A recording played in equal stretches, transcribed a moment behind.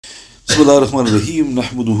Bismillahir Rahmanir Rahim.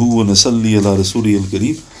 Nahmaduhu wa nasalli ala rasulihil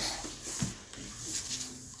kareem.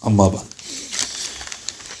 Amma ba'd.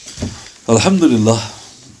 Alhamdulillah.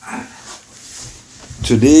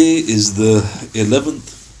 Today is the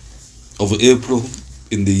 11th of April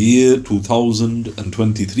in the year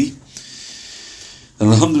 2023. And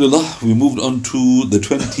Alhamdulillah, we moved on to the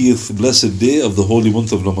 20th blessed day of the holy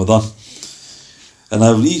month of Ramadan. And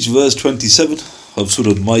I've reached verse 27 of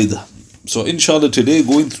Surah Maidah. So inshallah today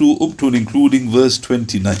going through up to and including verse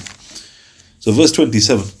 29. So verse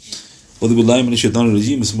 27.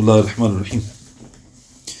 Bismillahir-Rahmanir-Rahim.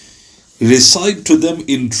 Recite to them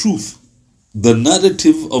in truth the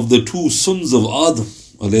narrative of the two sons of Adam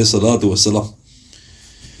alayhi salatu wasalam.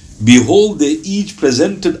 Behold, they each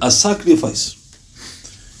presented a sacrifice.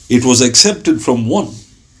 It was accepted from one,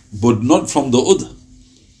 but not from the other.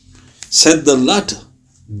 Said the latter,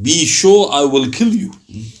 be sure I will kill you.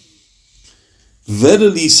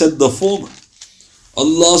 Verily, said the former,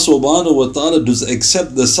 Allah subhanahu wa ta'ala does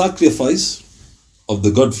accept the sacrifice of the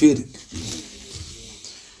God-fearing.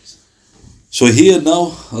 So here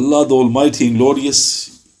now, Allah the Almighty and Glorious,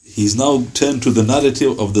 He's now turned to the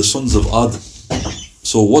narrative of the sons of Adam.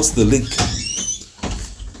 So what's the link?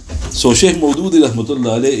 So Shaykh Maududi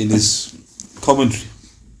rahmatullah alayh in his commentary,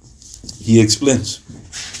 he explains,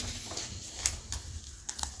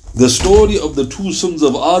 the story of the two sons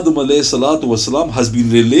of Adam alayhi salatu wasalam has been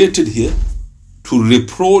related here to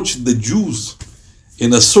reproach the Jews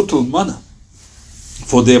in a subtle manner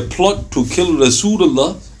for their plot to kill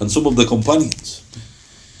Rasulullah and some of the companions.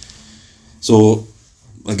 So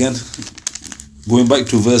again, going back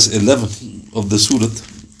to verse 11 of the surah,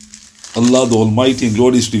 Allah the Almighty and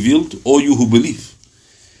Glorious revealed, O you who believe,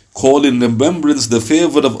 call in remembrance the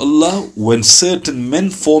favor of Allah when certain men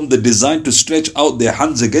formed the design to stretch out their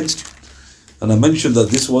hands against you. And I mentioned that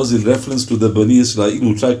this was in reference to the Bani Israel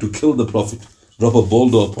who tried to kill the Prophet, drop a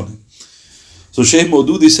boulder upon him. So Shaykh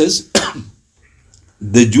Maududi says,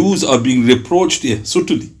 the Jews are being reproached here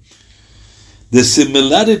subtly. The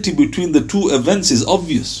similarity between the two events is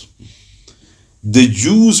obvious. The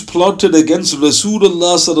Jews plotted against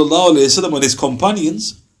Rasulullah sallallahu alaihi wasallam and his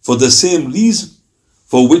companions for the same reason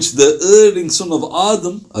for which the erring son of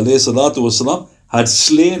Adam alayhi salatu wasalam had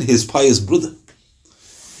slain his pious brother.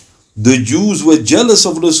 The Jews were jealous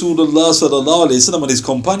of Rasulullah sallallahu alaihi wasallam and his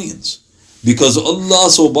companions because Allah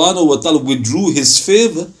subhanahu wa ta'ala withdrew his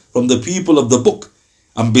favor from the people of the book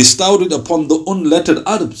and bestowed it upon the unlettered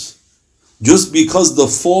Arabs, just because the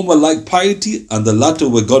former lacked piety and the latter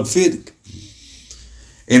were God-fearing.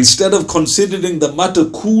 Instead of considering the matter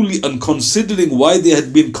coolly and considering why they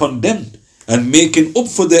had been condemned and making up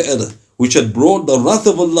for their error, which had brought the wrath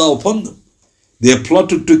of Allah upon them, they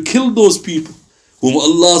plotted to kill those people whom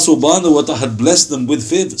Allah subhanahu wa ta'ala had blessed them with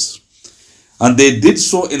favors. And they did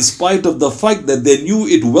so in spite of the fact that they knew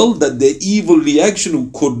it well that their evil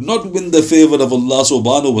reaction could not win the favor of Allah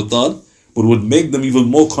subhanahu wa ta'ala, but would make them even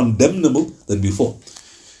more condemnable than before.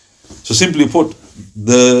 So simply put,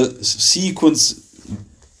 the sequence,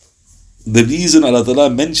 the reason Allah Ta'ala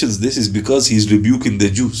mentions this is because He's rebuking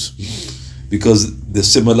the Jews. Because the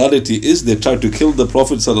similarity is they tried to kill the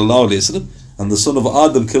Prophet sallallahu alaihi wasallam, and the son of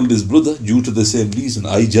Adam killed his brother due to the same reason,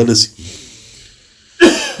 i.e. jealousy.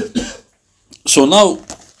 So now,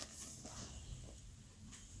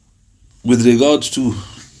 with regards to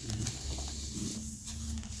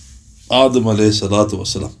Adam alayhi salatu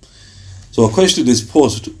wasalam, so a question is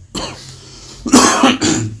posed.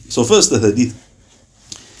 So first the hadith.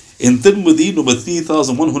 In Tirmidhi, number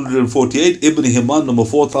 3148, Ibn Himman, number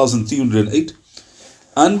 4308,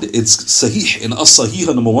 and it's Sahih in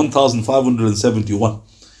As-Sahih, number 1571.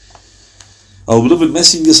 Our beloved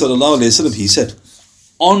Messenger sallallahu alaihi wasallam, he said,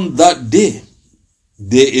 on that day,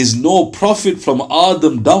 there is no prophet from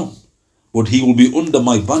Adam down, but he will be under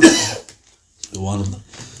my banner.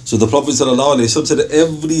 So the Prophet sallallahu alaihi wasallam said,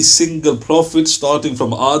 every single prophet starting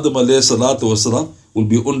from Adam alayhi salatu wasalam will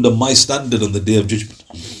be under my standard on the day of judgment.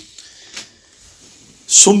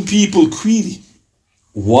 Some people query,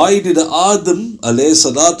 why did Adam alayhi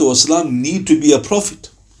salatu wasalam need to be a prophet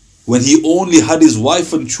when he only had his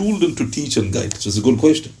wife and children to teach and guide? So it's a good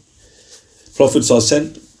question. Prophets are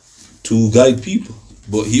sent to guide people,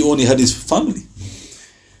 but he only had his family.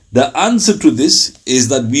 The answer to this is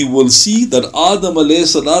that we will see that Adam alayhi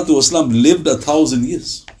salatu wasalam lived 1,000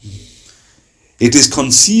 years. It is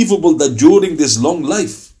conceivable that during this long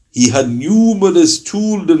life, he had numerous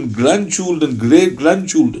children, grandchildren,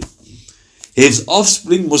 great-grandchildren. His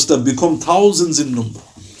offspring must have become thousands in number.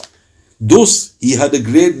 Thus, he had a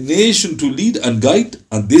great nation to lead and guide,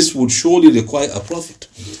 and this would surely require a prophet.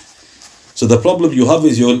 So the problem you have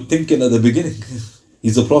is you're thinking at the beginning,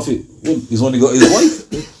 He's a prophet. Well, he's only got his wife.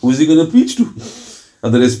 Who is he going to preach to?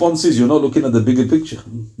 And the response is, you're not looking at the bigger picture.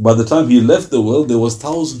 By the time he left the world, there was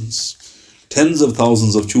thousands, tens of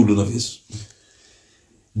thousands of children of his.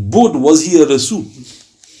 But was he a Rasul?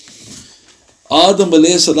 Adam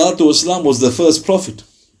alayhi salatu wasalam was the first prophet.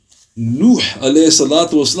 Nuh alayhi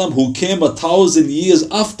salatu wasalam, who came 1,000 years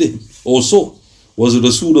after him or so, was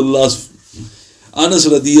Rasulullah's. Anas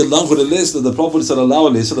radiyallahu anhu relates that the Prophet sallallahu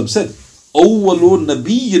alayhi wasallam said, Awwalu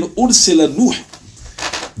nabiyyin ursila Nuh.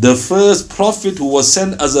 The first prophet who was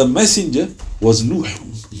sent as a messenger was Nuh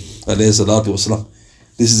alayhi salatu wasalam.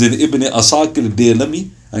 This is in Ibn Asakir Daylami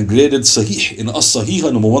and graded Sahih in As-Sahiha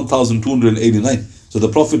number 1289. So the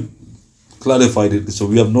Prophet clarified it, so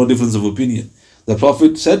we have no difference of opinion. The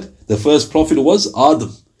Prophet said the first prophet was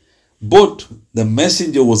Adam, but the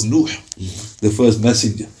messenger was Nuh, the first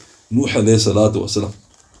messenger, Nuh alayhi salatu wasalam.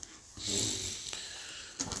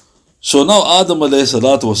 So now Adam alayhi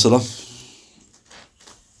salatu wasalam,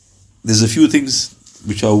 there's a few things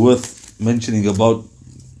which are worth mentioning about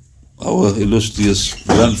our illustrious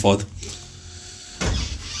grandfather.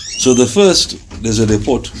 So the first, there's a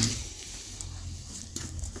report.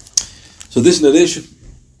 So this narration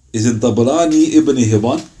is in Tabarani Ibn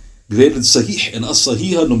Hibban, graded Sahih in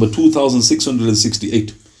As-Sahiha number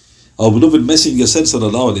 2668. Our beloved Messenger said,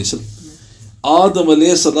 sallallahu alayhi wasallam, Adam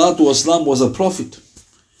alayhi salatu wasalam was a prophet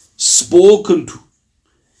spoken to.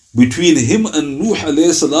 Between him and Nuh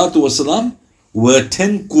alayhi salatu wasalam were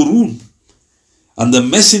 10 qurun, and the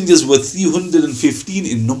messengers were 315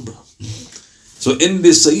 in number. So in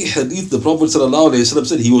this Sahih hadith, the Prophet sallallahu alayhi wasallam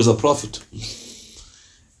said he was a prophet.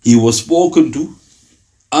 He was spoken to,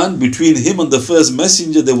 and between him and the first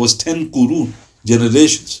messenger there was 10 qurun,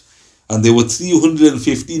 generations, and there were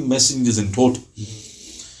 315 messengers in total.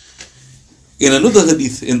 In another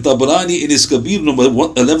hadith, in Tabarani, in his Kabir number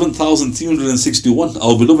 11,361,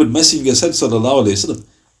 our beloved Messenger said, sallallahu alayhi wasallam,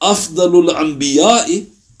 Afdalul Anbiya'i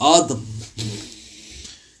Adam.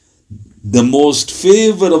 The most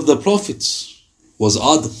favored of the prophets was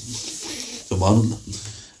Adam. Subhanallah.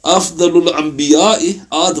 Afdalul Anbiya'i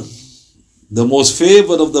Adam. The most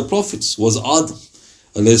favored of the prophets was Adam.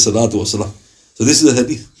 Alayhi salatu wasalam. So this is the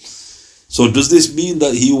hadith. So does this mean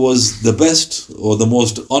that he was the best or the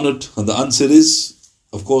most honored? And the answer is,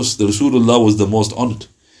 of course, the Rasulullah was the most honored.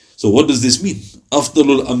 So what does this mean?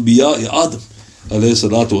 Afdalul Anbiya'i Adam alayhi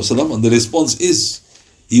salatu wasalam. And the response is,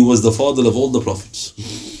 he was the father of all the prophets.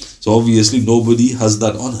 So obviously nobody has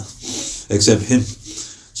that honor except him.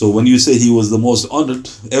 So when you say he was the most honored,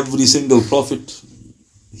 every single prophet,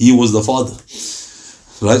 he was the father.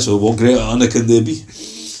 Right? So what greater honor can there be?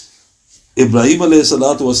 Ibrahim alayhi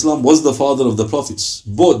salatu wasalam was the father of the prophets,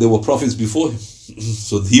 but there were prophets before him.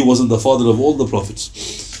 So he wasn't the father of all the prophets.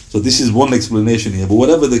 So this is one explanation here. But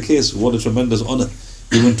whatever the case, what a tremendous honor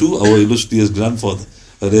given to our illustrious grandfather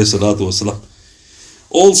alayhi salatu wasalam.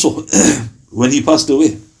 Also, when he passed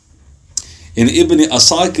away, in Ibn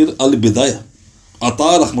Asakir al-Bidayah,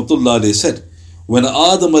 Ata rahmatullah alayhi said, when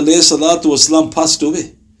Adam alayhi salatu wasalam passed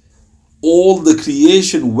away, all the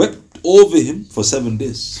creation wept over him for 7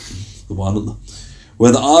 days. Subhanallah.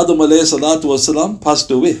 When Adam alayhi salatu wasalam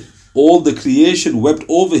passed away, all the creation wept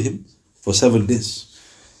over him for 7 days.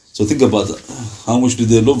 So think about that. How much did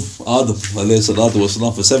they love Adam alayhi salatu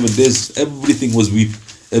wasalam? For 7 days, everything was weep,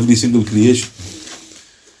 every single creation.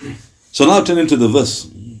 So now turn into the verse.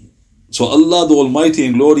 So Allah the Almighty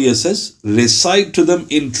and Glorious says, recite to them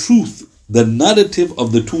in truth the narrative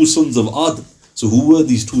of the 2 sons of Adam. So who were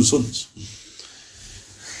these 2 sons?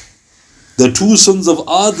 The 2 sons of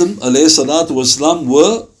Adam alayhi salatu wasalam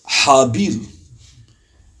were Habil.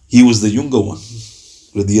 He was the younger one.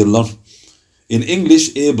 Radiyallahu. In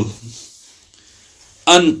English, Abel.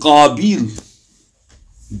 And Qabil,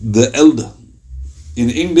 the elder. In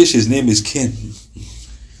English, his name is Cain.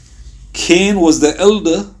 Cain was the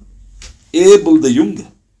elder, Abel the younger,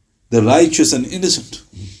 the righteous and innocent.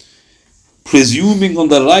 Presuming on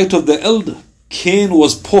the right of the elder, Cain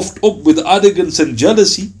was puffed up with arrogance and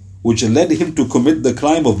jealousy, which led him to commit the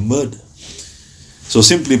crime of murder. So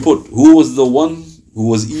simply put, who was the one who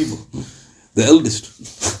was evil? The eldest.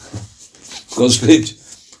 How strange.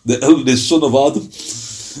 The eldest son of Adam,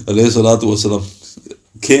 alayhi salatu wasalam,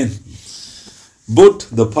 Cain. But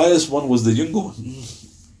the pious one was the younger one.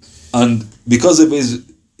 And because of his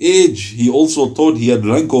age, he also thought he had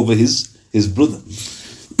rank over his brother.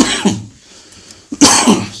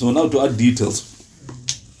 So now to add details.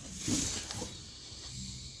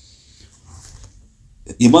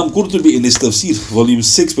 Imam Qurtubi in his Tafsir, volume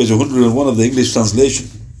 6, page 101 of the English translation,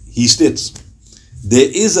 he states, there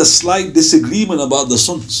is a slight disagreement about the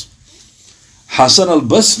sons. Hasan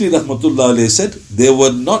al-Basri rahmatullah alayhi said, they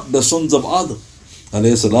were not the sons of Adam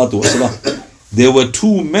alayhi salatu wasalam. They were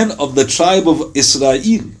two men of the tribe of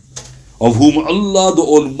Israel, of whom Allah the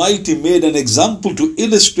Almighty made an example to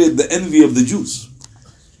illustrate the envy of the Jews.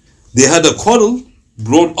 They had a quarrel,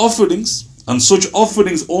 brought offerings, and such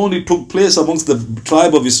offerings only took place amongst the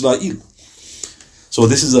tribe of Israel. So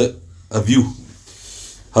this is a view.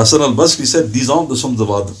 Hasan al-Basri said, these aren't the sons of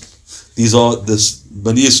Adam. These are the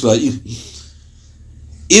Bani Israel.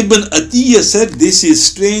 Ibn Atiyah said, this is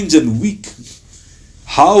strange and weak.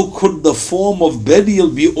 How could the form of burial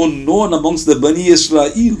be unknown amongst the Bani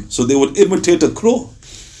Israel, so they would imitate a crow?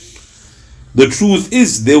 The truth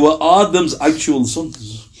is, they were Adam's actual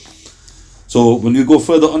sons. So when we go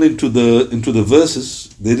further on into the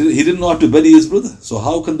verses, he didn't know how to bury his brother. So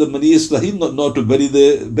how can the Bani Israel not know how to bury?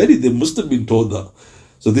 They must have been told that.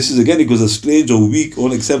 So this is again, it was a strange or weak or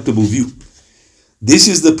unacceptable view. This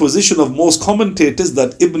is the position of most commentators,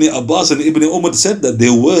 that Ibn Abbas and Ibn Umar said that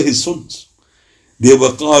they were his sons. They were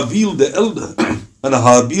Qabil the elder and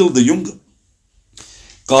Habil the younger.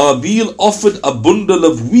 Qabil offered a bundle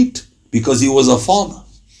of wheat because he was a farmer,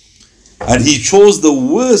 and he chose the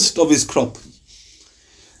worst of his crop.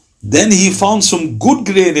 Then he found some good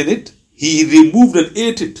grain in it. He removed and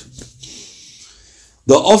ate it.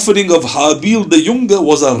 The offering of Habil the younger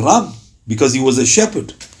was a ram because he was a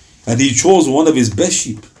shepherd, and he chose one of his best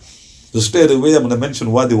sheep. So straight away I'm going to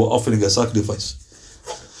mention why they were offering a sacrifice.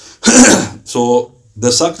 So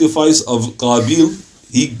the sacrifice of Qabil,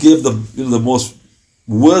 he gave the most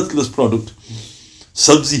worthless product,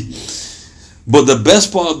 sabzi. But the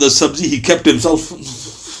best part of the sabzi he kept himself.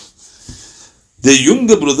 The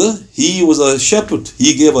younger brother, he was a shepherd.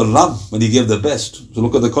 He gave a ram and he gave the best. So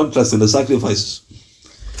look at the contrast in the sacrifices.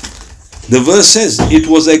 The verse says, it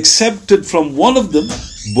was accepted from one of them,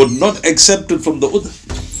 but not accepted from the other.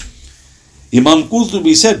 Imam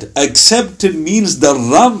Qurtubi said, accepted means the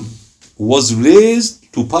ram was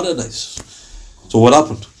raised to paradise. So what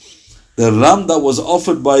happened? The ram that was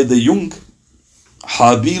offered by the young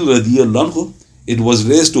Habil radiyallahu anhu, it was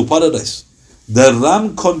raised to paradise. The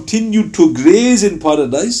ram continued to graze in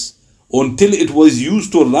paradise until it was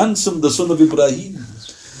used to ransom the son of Ibrahim.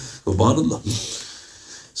 Subhanallah.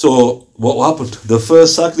 So what happened? The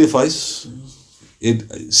first sacrifice,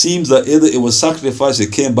 it seems that either it was sacrificed,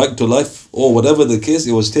 it came back to life, or whatever the case,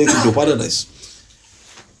 it was taken to paradise.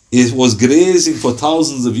 It was grazing for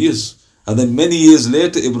thousands of years. And then many years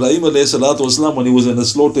later, Ibrahim alayhi salatu wasalam, when he was in a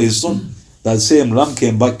slaughter his son, that same ram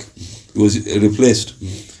came back. It was replaced.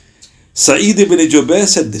 Sa'id ibn Jubair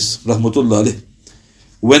said this, rahmatullah alayh.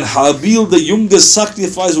 When Habil the youngest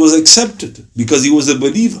sacrifice was accepted because he was a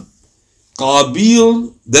believer,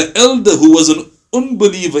 Qabil the elder, who was an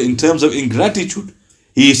unbeliever in terms of ingratitude,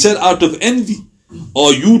 he said out of envy,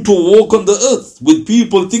 are you to walk on the earth with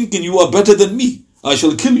people thinking you are better than me? I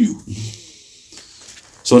shall kill you.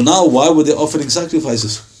 So now why were they offering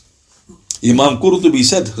sacrifices? Imam Qurtubi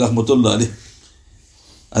said, rahmatullah alayh,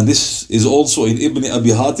 and this is also in Ibn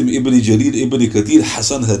Abi Hatim, Ibn Jarir, Ibn Kathir,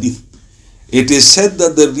 Hasan Hadith. It is said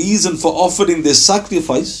that the reason for offering this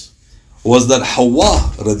sacrifice was that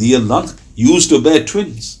Hawa radiyallahu anha used to bear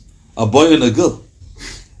twins, a boy and a girl,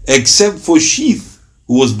 except for Sheeth,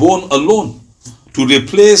 who was born alone. To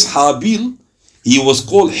replace Habil, he was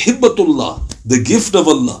called Hibbatullah, the gift of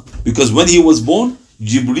Allah, because when he was born,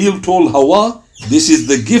 Jibreel told Hawa, this is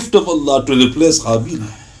the gift of Allah to replace Habil.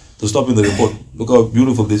 So stop in the report. Look how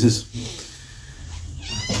beautiful this is.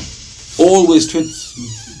 Always twins.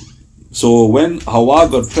 So when Hawa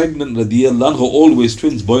got pregnant, radiyallahu anha, always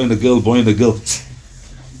twins, boy and a girl, boy and a girl.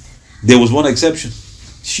 There was one exception,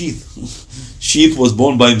 Sheeth. Sheeth was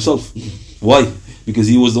born by himself. Why? Because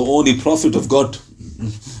he was the only prophet of God,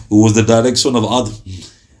 who was the direct son of Adam.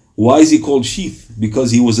 Why is he called Sheeth?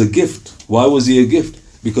 Because he was a gift. Why was he a gift?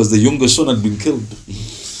 Because the younger son had been killed.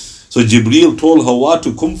 So Jibreel told Hawa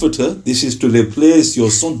to comfort her, this is to replace your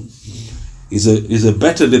son. He's a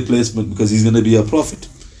better replacement because he's going to be a prophet.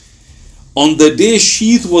 On the day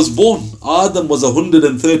Sheeth was born, Adam was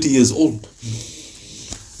 130 years old,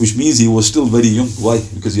 which means he was still very young. Why?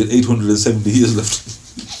 Because he had 870 years left.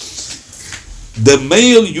 The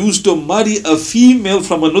male used to marry a female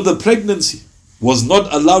from another pregnancy, was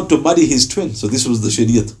not allowed to marry his twin. So this was the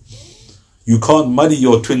Shariat. You can't marry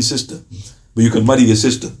your twin sister, but you can marry your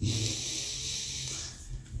sister.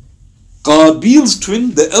 Qabil's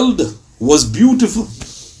twin, the elder, was beautiful.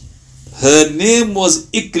 Her name was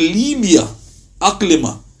Aklima.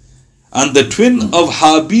 And the twin of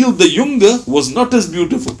Habil the younger was not as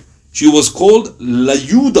beautiful. She was called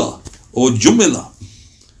Layuda or Jumila.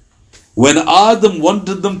 When Adam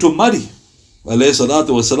wanted them to marry, alayhi salatu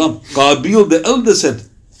wasalam, Qabil the elder said,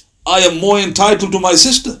 I am more entitled to my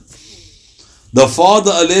sister. The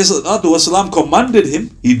father alayhi salatu wasalam commanded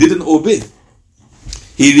him, he didn't obey.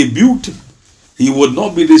 He rebuked him. He would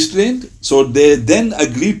not be restrained. So they then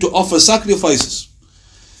agreed to offer sacrifices.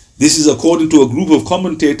 This is according to a group of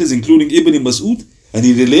commentators, including Ibn Mas'ud, and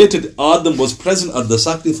he related Adam was present at the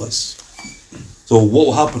sacrifice. So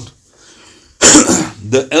what happened?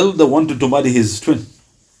 The elder wanted to marry his twin.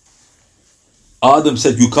 Adam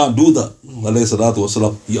said, you can't do that. Alayhi salatu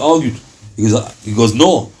wasalam. He argued. He goes,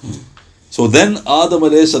 no. So then Adam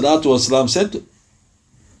alayhi salatu wasalam said,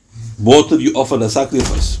 both of you offer a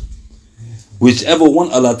sacrifice. Whichever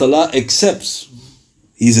one Allah Ta'ala accepts,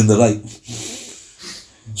 he's in the right.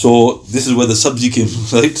 So this is where the sabzi came,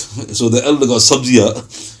 right? So the elder got sabzi,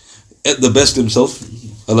 ate the best himself.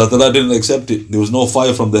 Allah Ta'ala didn't accept it. There was no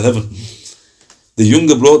fire from the heaven. The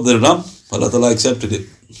younger brought the ram, Allah Ta'ala accepted it.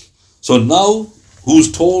 So now,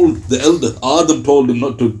 who's told the elder? Adam told him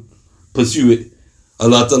not to pursue it.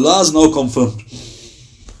 Allah Ta'ala has now confirmed.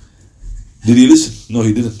 Did he listen? No,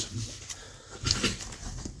 he didn't.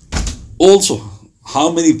 Also,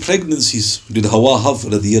 how many pregnancies did Hawa have?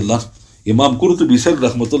 Radiyallahu? Imam Qurtubi said,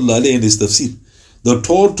 rahmatullah alayhi, in his tafsir, the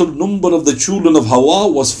total number of the children of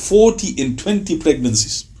Hawa was 40 in 20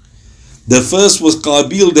 pregnancies. The first was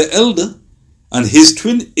Qabil the elder, and his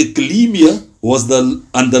twin Iklimia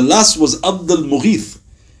and the last was Abdul Mughith.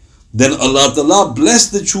 Then Allah Ta'ala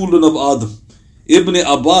blessed the children of Adam. Ibn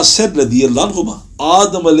Abbas said, radiyallahu,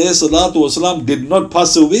 Adam alayhi salatu wasalam did not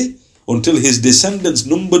pass away until his descendants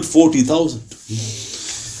numbered 40,000.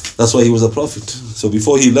 That's why he was a prophet. So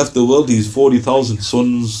before he left the world, he's 40,000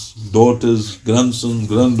 sons, daughters, grandsons,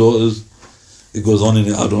 granddaughters. It goes on in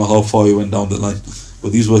it. I don't know how far he went down the line.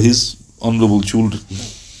 But these were his honorable children.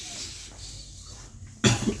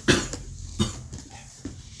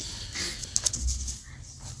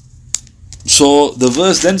 So the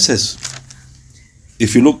verse then says,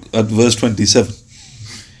 if you look at verse 27,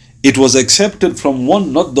 it was accepted from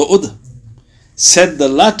one, not the other. Said the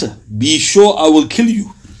latter, be sure I will kill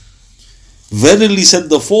you. Verily, said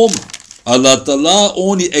the former, Allah Ta'ala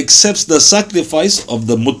only accepts the sacrifice of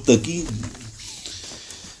the muttaqeen.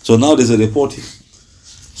 So now there's a report here.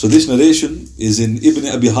 So this narration is in Ibn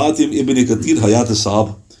Abi Hatim, Ibn Kathir, Hayat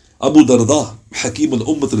al-Sahaba. Abu Darda, Hakim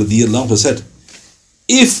al-Ummat radiyallahu anhu said,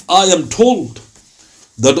 if I am told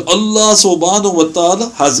that Allah subhanahu wa ta'ala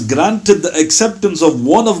has granted the acceptance of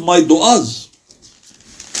one of my du'as,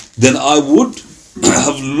 then I would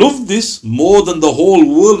have loved this more than the whole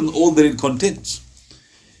world and all that it contains.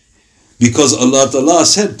 Because Allah Ta'ala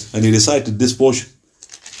said, and he recited this portion,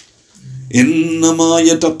 إِنَّمَا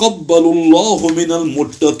يَتَقَبَّلُ اللَّهُ مِنَ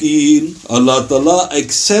الْمُتَّقِينَ. Allah Ta'ala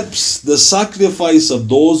accepts the sacrifice of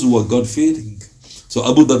those who are God-fearing. So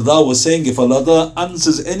Abu Darda was saying, if Allah Ta'ala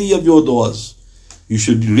answers any of your du'as, you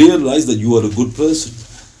should realize that you are a good person.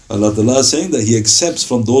 Allah Ta'ala is saying that He accepts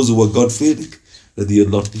from those who are God-fearing.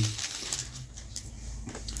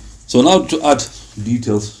 So now to add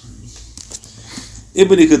details.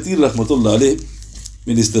 Ibn Kathir rahmatullah alayh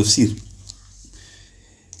in his tafsir,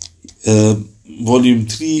 volume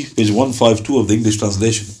 3, page 152 of the English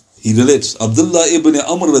translation, he relates, Abdullah ibn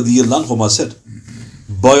Amr radiyallahu anhu said,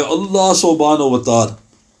 by Allah subhanahu wa ta'ala,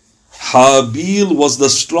 Habil was the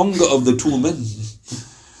stronger of the two men.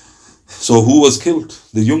 So who was killed?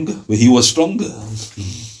 The younger, but he was stronger.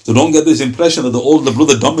 So don't get this impression that the older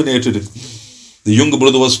brother dominated him. The younger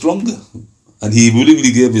brother was stronger, and he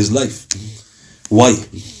willingly gave his life. Why?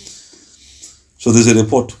 So there's a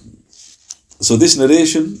report. So this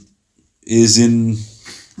narration is in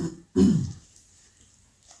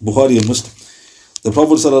Bukhari and Muslim. The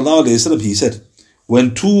Prophet ﷺ, he said,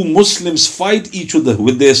 when two Muslims fight each other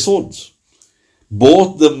with their swords,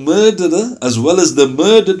 both the murderer as well as the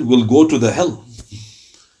murdered will go to the hell.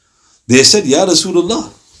 They said, Ya Rasulullah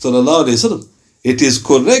ﷺ, it is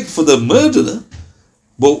correct for the murderer,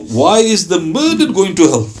 but why is the murdered going to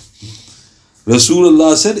hell?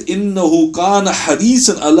 Rasulullah said, إِنَّهُ كَانَ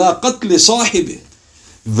حَرِيصًا عَلَىٰ قَتْلِ صَاحِبِهِ.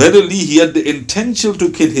 Verily, he had the intention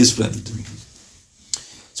to kill his friend.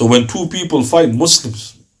 So when two people fight,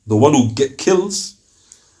 Muslims, the one who kills,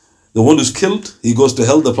 the one who's killed, he goes to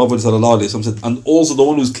hell, the Prophet ﷺ said. And also the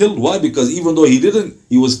one who's killed. Why? Because even though he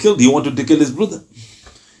was killed, he wanted to kill his brother.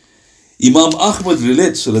 Imam Ahmad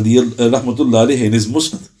relates, rahmatullah alayhi, in his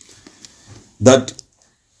Musnad, that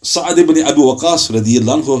Sa'ad ibn Abi Waqqas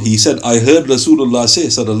radiyallahu anhu, he said, I heard Rasulullah say,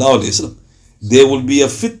 sallallahu alayhi wasallam, there will be a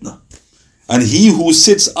fitna, and he who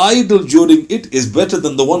sits idle during it is better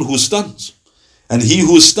than the one who stands, and he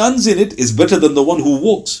who stands in it is better than the one who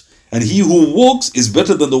walks, and he who walks is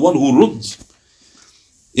better than the one who runs.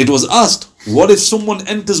 It was asked, what if someone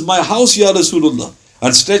enters my house, Ya Rasulullah,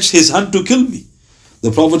 and stretch his hand to kill me?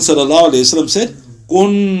 The Prophet ﷺ said,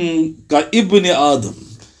 Kun ka ibn Adam,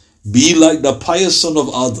 be like the pious son of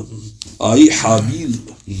Adam, ai Habil.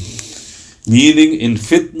 Meaning in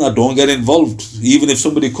fitna, don't get involved. Even if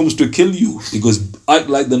somebody comes to kill you, he goes, act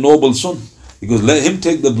like the noble son. He goes, let him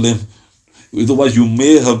take the blame. Otherwise you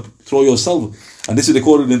may have thrown yourself. And this is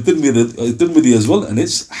recorded in Tirmidhi as well, and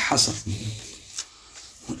it's Hasan.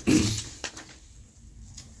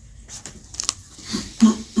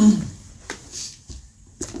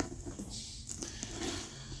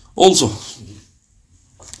 Also,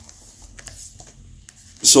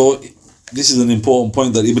 so this is an important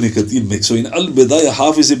point that Ibn Kathir makes. So in Al-Bidayah,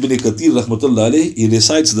 Hafiz Ibn Kathir rahmatullah alayhi, he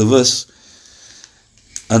recites the verse.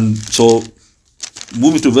 And so,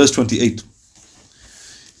 moving to verse 28.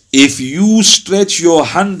 If you stretch your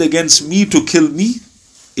hand against me to kill me,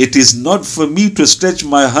 it is not for me to stretch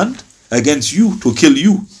my hand against you to kill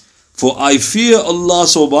you. For I fear Allah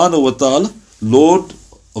subhanahu wa ta'ala, Lord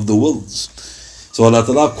of the worlds. So Allah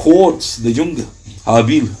ta'ala quotes the younger,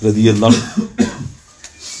 Habil radiyallahu anhu.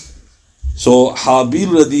 So Habil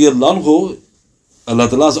radiyallahu anhu, Allah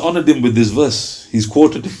ta'ala has honored him with this verse. He's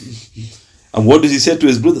quoted him. And what does he say to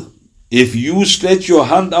his brother? If you stretch your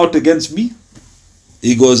hand out against me,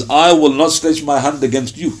 he goes, I will not stretch my hand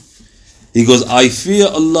against you. He goes, I fear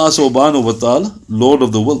Allah subhanahu wa ta'ala, Lord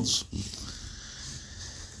of the worlds.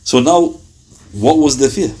 So now, what was the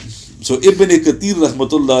fear? So Ibn Kathir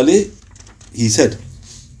rahmatullah alayh, he said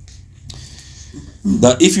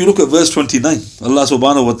that if you look at verse 29, Allah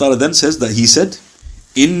subhanahu wa ta'ala then says that he said,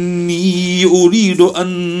 Inni uridu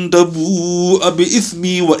an tabu'a bi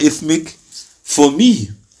ithmi wa ithmik. For me,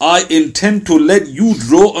 I intend to let you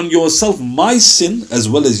draw on yourself my sin as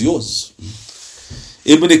well as yours.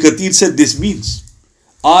 Ibn Kathir said this means,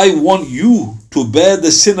 I want you to bear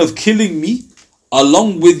the sin of killing me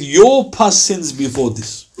along with your past sins before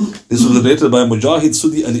this. This was narrated by Mujahid,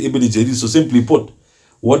 Sudi and Ibn Jarir. So simply put,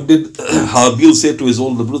 what did Habil say to his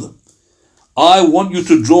older brother? I want you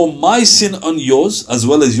to draw my sin on yours as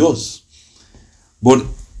well as yours. But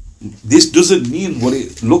this doesn't mean what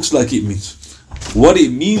it looks like it means. What it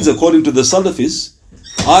means according to the Salaf is,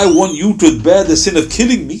 I want you to bear the sin of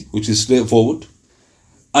killing me, which is straightforward,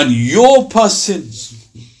 and your past sins.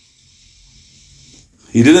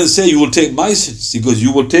 He didn't say you will take my sins, because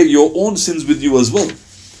you will take your own sins with you as well.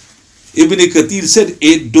 Ibn Kathir said,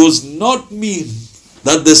 it does not mean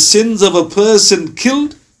that the sins of a person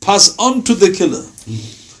killed pass on to the killer,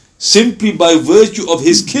 simply by virtue of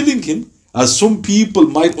his killing him, as some people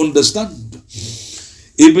might understand.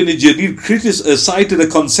 Ibn Jarir cited a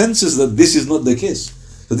consensus that this is not the case.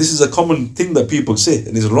 So this is a common thing that people say,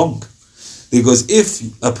 and it's wrong. Because if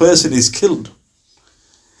a person is killed,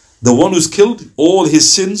 the one who's killed, all his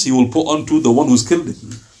sins he will put onto the one who's killed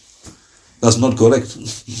him. That's not correct.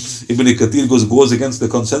 Ibn Kathir goes against the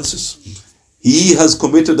consensus. He has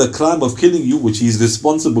committed a crime of killing you, which he is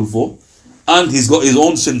responsible for, and he's got his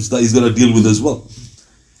own sins that he's got to deal with as well.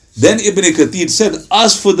 Then Ibn Kathir said,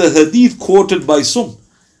 as for the hadith quoted by some,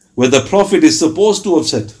 where the Prophet is supposed to have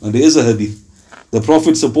said, and there is a hadith, the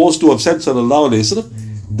Prophet is supposed to have said, sallallahu alayhi wa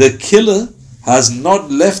sallam, the killer has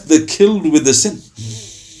not left the killed with the sin.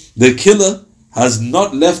 The killer has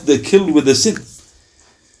not left the killed with the sin.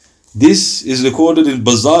 This is recorded in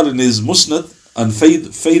Bazar in his Musnad and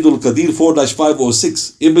Faidul Qadir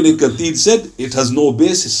 4-506. Ibn Kathir said it has no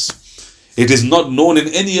basis. It is not known in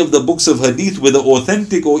any of the books of hadith, whether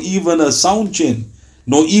authentic or even a sound chain,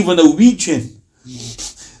 nor even a weak chain.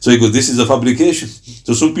 So he goes, this is a fabrication.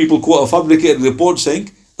 So some people quote a fabricated report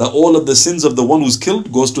saying that all of the sins of the one who's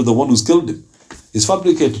killed goes to the one who's killed him. It's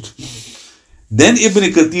fabricated. Then Ibn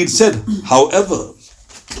Kathir said, however,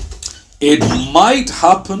 it might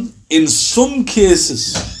happen in some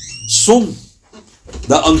cases,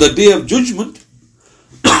 that on the day of judgment,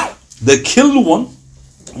 the killed one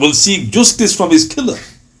will seek justice from his killer,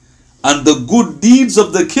 and the good deeds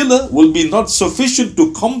of the killer will be not sufficient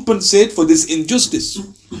to compensate for this injustice.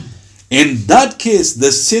 In that case,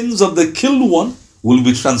 the sins of the killed one will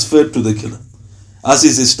be transferred to the killer, as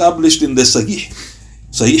is established in the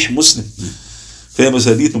Sahih Muslim, famous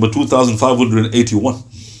hadith number 2581.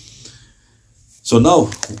 So now,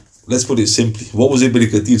 let's put it simply. What was Ibn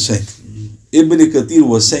Kathir saying? Ibn Kathir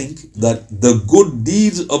was saying that the good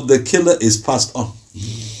deeds of the killer is passed on.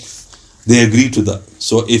 They agree to that.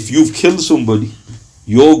 So if you've killed somebody,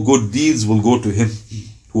 your good deeds will go to him,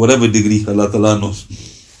 to whatever degree Allah Ta'ala knows.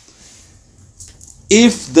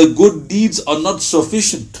 If the good deeds are not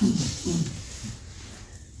sufficient,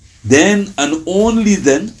 then and only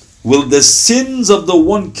then will the sins of the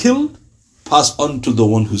one killed pass on to the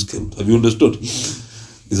one who's killed. Have you understood?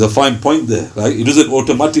 There's a fine point there, right? It doesn't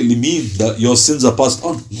automatically mean that your sins are passed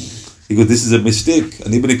on, because this is a mistake.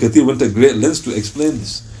 And Ibn Kathir went to great lengths to explain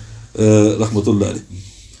this. Rahmatullah alayhi.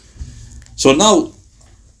 So now,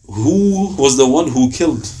 who was the one who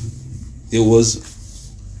killed? It was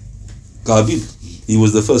Qabil. He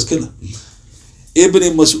was the first killer. Ibn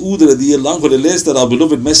Mas'ud radiyallahu anhu relates that our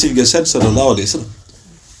beloved Messenger said, sallallahu alayhi wa sallam,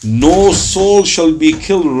 no soul shall be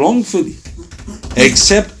killed wrongfully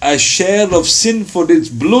except a share of sin for its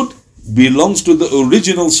blood belongs to the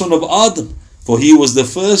original son of Adam, for he was the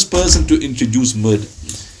first person to introduce murder.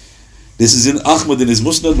 This is in Ahmad in his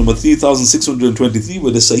Musnad number 3623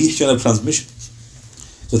 with a Sahih channel transmission.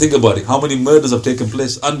 So think about it. How many murders have taken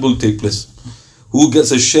place and will take place? Who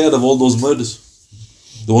gets a share of all those murders?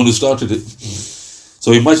 The one who started it.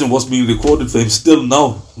 So imagine what's being recorded for him still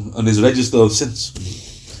now on his register of sins.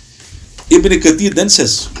 Ibn Kathir then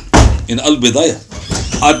says in Al-Bidayah,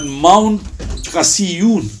 at Mount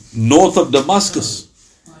Qasiyun, north of Damascus,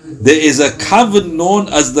 there is a cavern known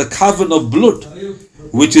as the Cavern of Blood,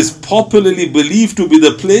 which is popularly believed to be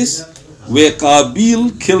the place where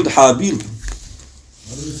Qabil killed Habil.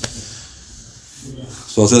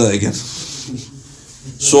 So I'll say that again.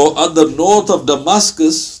 So at the north of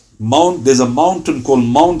Damascus, there's a mountain called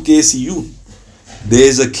Mount Qasiyun. There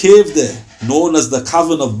is a cave there known as the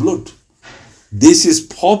Cavern of Blood. This is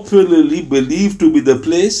popularly believed to be the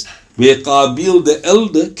place where Qabil the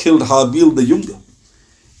elder killed Habil the younger.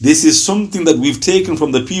 This is something that we've taken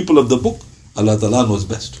from the people of the book. Allah Ta'ala knows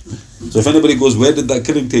best. So if anybody goes, where did that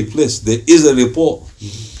killing take place? There is a report,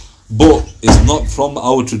 but it's not from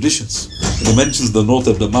our traditions. It mentions the north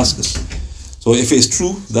of Damascus. So if it's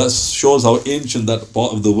true, that shows how ancient that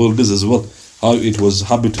part of the world is as well, how it was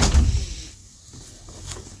habited.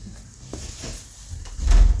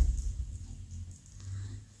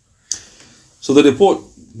 So the report,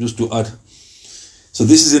 just to add, so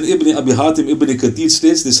this is in Ibn Abi Hatim. Ibn Kathir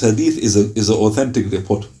states this hadith is an authentic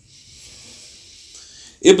report.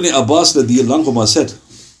 Ibn Abbas radiyallahu anhu said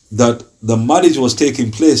that the marriage was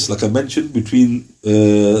taking place, like I mentioned, between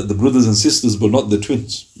the brothers and sisters, but not the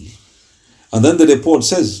twins. And then the report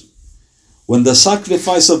says, when the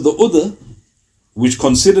sacrifice of the other, which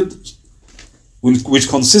consisted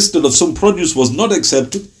of some produce, was not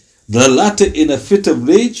accepted, the latter, in a fit of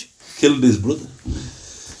rage, killed his brother.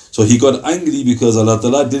 So he got angry because Allah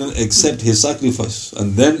Ta'ala didn't accept his sacrifice.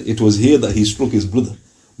 And then it was here that he struck his brother.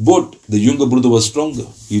 But the younger brother was stronger.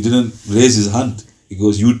 He didn't raise his hand. He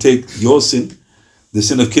goes, you take your sin, the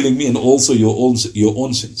sin of killing me, and also your own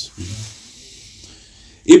sins.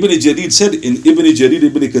 Ibn Jarir said in Ibn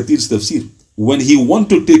Kathir's tafsir, when he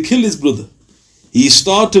wanted to kill his brother, he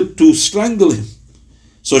started to strangle him.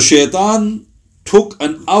 So Shaitan took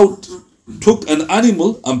an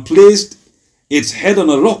animal and placed its head on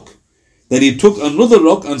a rock. Then he took another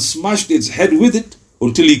rock and smashed its head with it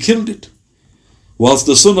until he killed it, whilst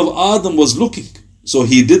the son of Adam was looking. So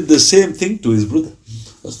he did the same thing to his brother.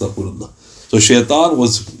 Astaghfirullah. So Shaitan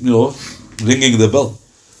was, ringing the bell.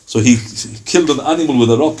 So he killed an animal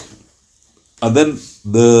with a rock. And then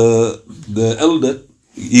the elder,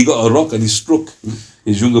 he got a rock and he struck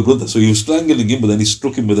his younger brother. So he was strangling him, but then he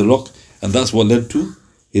struck him with a rock. And that's what led to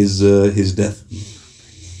his death.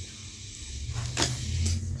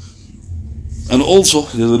 And also,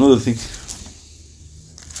 there's another thing.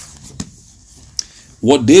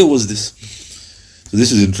 What day was this? So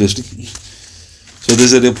this is interesting. So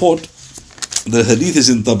there's a report. The hadith is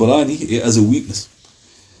in Tabarani as a weakness.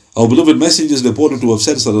 Our beloved Messenger is reported to have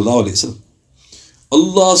said, sallallahu alayhi wa sallam,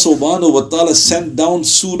 Allah subhanahu wa ta'ala sent down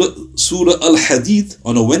Surah Al-Hadid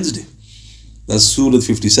on a Wednesday. That's Surah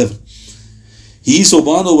 57. He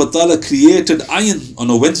subhanahu wa ta'ala created iron on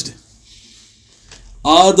a Wednesday.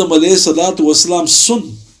 Adam alayhi salatu wasalam's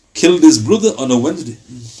son killed his brother on a Wednesday.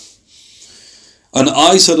 And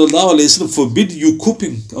I sallallahu alayhi wa sallam forbid you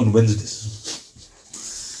cooking on Wednesdays.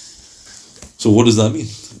 So what does that mean?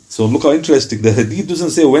 So look how interesting. The hadith doesn't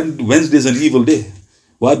say Wednesday is an evil day.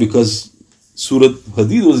 Why? Because Surah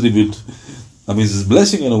Hadid was revealed. I mean, it's a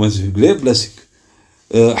blessing on a Wednesday, great blessing.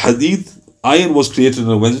 Hadid, iron was created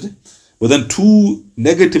on a Wednesday. But then two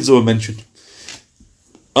negatives were mentioned.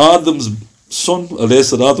 Adam's son, alayhi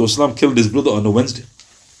salatu wasalam, killed his brother on a Wednesday.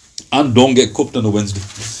 And don't get cooked on a Wednesday.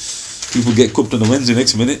 People get cooked on a Wednesday,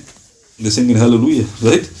 next minute they're singing hallelujah,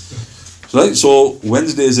 right? Right? So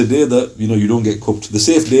Wednesday is a day that you don't get cooked. The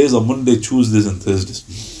safe days are Monday, Tuesdays and Thursdays.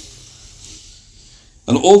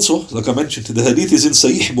 And also, like I mentioned, the hadith is in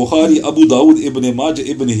Sahih Bukhari, Abu Dawud, Ibn Majah,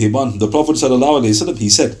 Ibn Hibban. The Prophet ﷺ, he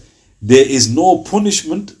said, there is no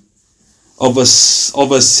punishment of a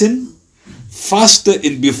sin faster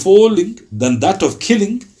in befalling than that of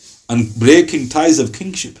killing and breaking ties of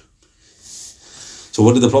kingship. So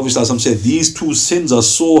what did the Prophet ﷺ say? These two sins are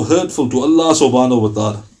so hurtful to Allah subhanahu wa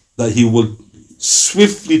ta'ala that He will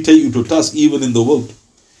swiftly take you to task even in the world.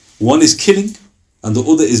 One is killing and the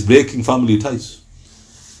other is breaking family ties.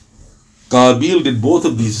 Qabil did both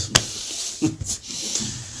of these.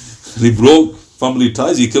 He broke family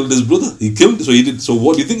ties, he killed his brother. So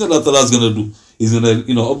what do you think Allah Ta'ala is going to do? He's going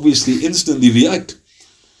to, obviously instantly react.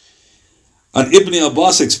 And Ibn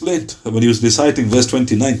Abbas explained when he was reciting verse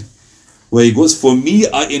 29, where he goes, for me,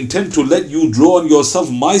 I intend to let you draw on yourself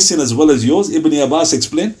my sin as well as yours. Ibn Abbas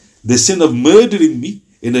explained, the sin of murdering me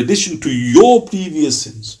in addition to your previous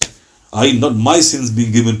sins. Not my sins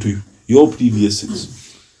being given to you, your previous sins.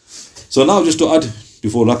 So now just to add,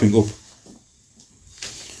 before wrapping up,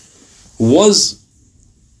 was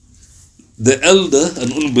the elder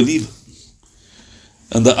an unbeliever?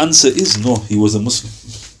 And the answer is no, he was a Muslim.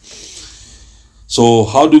 So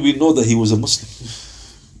how do we know that he was a Muslim?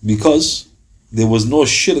 Because there was no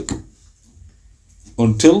shirk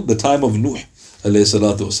until the time of Nuh alayhi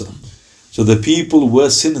salatu wasalam. So the people were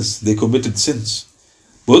sinners, they committed sins.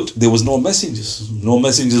 But there was no messengers. No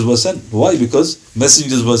messengers were sent. Why? Because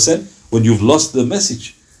messengers were sent when you've lost the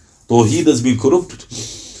message. Tawheed has been corrupted.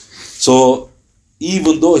 So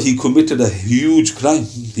even though he committed a huge crime,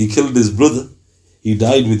 he killed his brother, he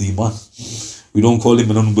died with Iman. We don't call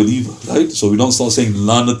him an unbeliever, right? So we don't start saying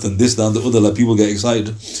lanat and this, that and the other, like people get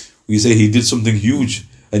excited. We say he did something huge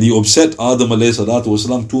and he upset Adam alayhi salatu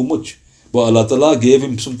wasalam too much. But Allah Ta'ala gave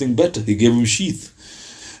him something better. He gave him sheath.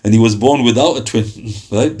 And he was born without a twin,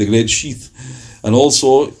 right? The great sheath. And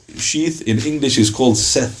also, sheath in English is called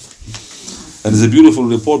Seth. And there's a beautiful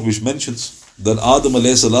report which mentions that Adam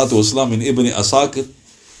alayhi salatu wasalam in Ibn Asakir,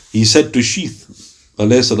 he said to sheath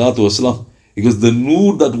alayhi salatu wasalam, because the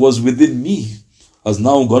nur that was within me has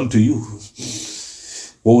now gone to you.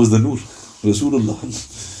 What was the nur? Rasulullah.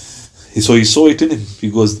 So he saw it in him,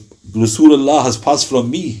 because Rasulullah has passed from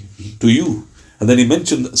me to you. And then he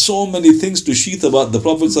mentioned so many things to sheath about the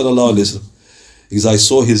Prophet sallallahu alaihi wasallam. Because I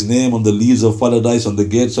saw his name on the leaves of paradise, on the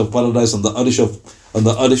gates of paradise, on the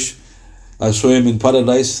arish. I saw him in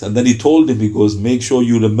paradise. And then he told him, he goes, make sure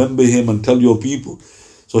you remember him and tell your people.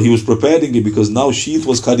 So he was preparing it, because now sheath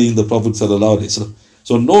was carrying the Prophet sallallahu alaihi wasallam.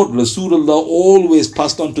 So note, Rasulullah always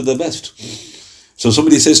passed on to the best. So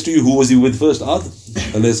somebody says to you, who was he with first? Adam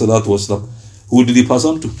alayhi salatu wasallam. Who did he pass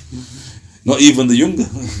on to? Not even the younger.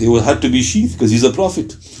 They had to be sheath, because he's a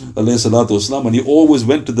prophet alayhi salatu wasallam, and he always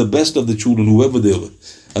went to the best of the children, whoever they were.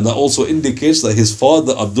 And that also indicates that his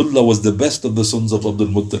father Abdullah was the best of the sons of Abdul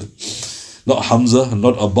Muttalib. Not Hamza and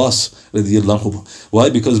not Abbas radiyallahu anhu. Why?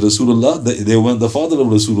 Because Rasulullah, they weren't the father of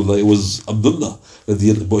Rasulullah, it was Abdullah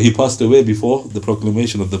radiyallahu anhu. But he passed away before the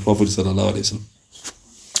proclamation of the Prophet sallallahu alaihi wasallam.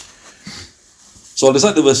 So I'll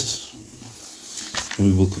recite the verses and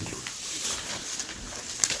we will conclude.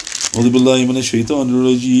 أعوذ بالله من الشيطان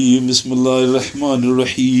الرجيم بسم الله الرحمن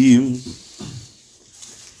الرحيم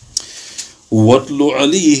واتل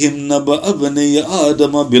عليهم نبأ ابني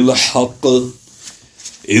آدم بالحق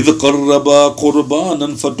إذ قربا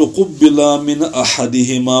قربانا فتقبل من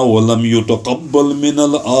أحدهما ولم يتقبل من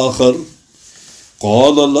الآخر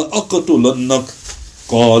قال لأقتلنك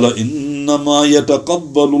قال إنما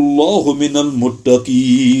يتقبل الله من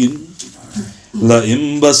المتقين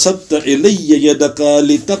لئن بسطت إلي يدك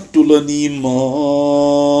لتقتلني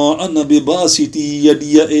ما أنا بباسط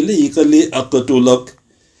يدي إليك لأقتلك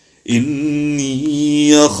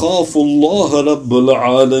إني أخاف الله رب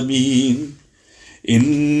العالمين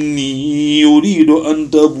إني يريد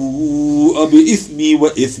أن تبوء بإثمي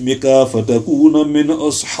وإثمك فتكون من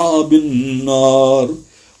أصحاب النار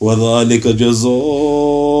وذلك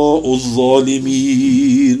جزاء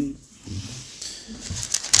الظالمين.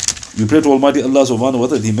 We pray to Almighty Allah subhanahu wa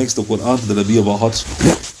ta'ala that He makes the Quran the Rabi of our hearts.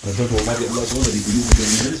 I pray to Almighty Allah subhanahu wa ta'ala that He believes in the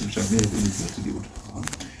evidence which I may have been to give it.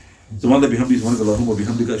 سبحان الله بحمده سبحانك اللهم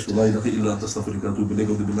وبحمدك أشهد أن لا إله إلا أنت أستغفرك وأتوب إليك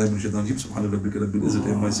وأعوذ بالله من الشيطان الرجيم سبحان ربك رب العزة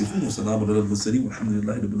عما يصفون وسلام على المرسلين والحمد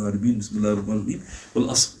لله رب العالمين بسم الله الرحمن الرحيم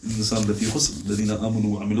والعصر إن الإنسان لفي خسر الذين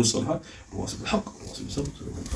آمنوا وعملوا الصالحات وتواصوا بالحق وتواصوا بالصبر.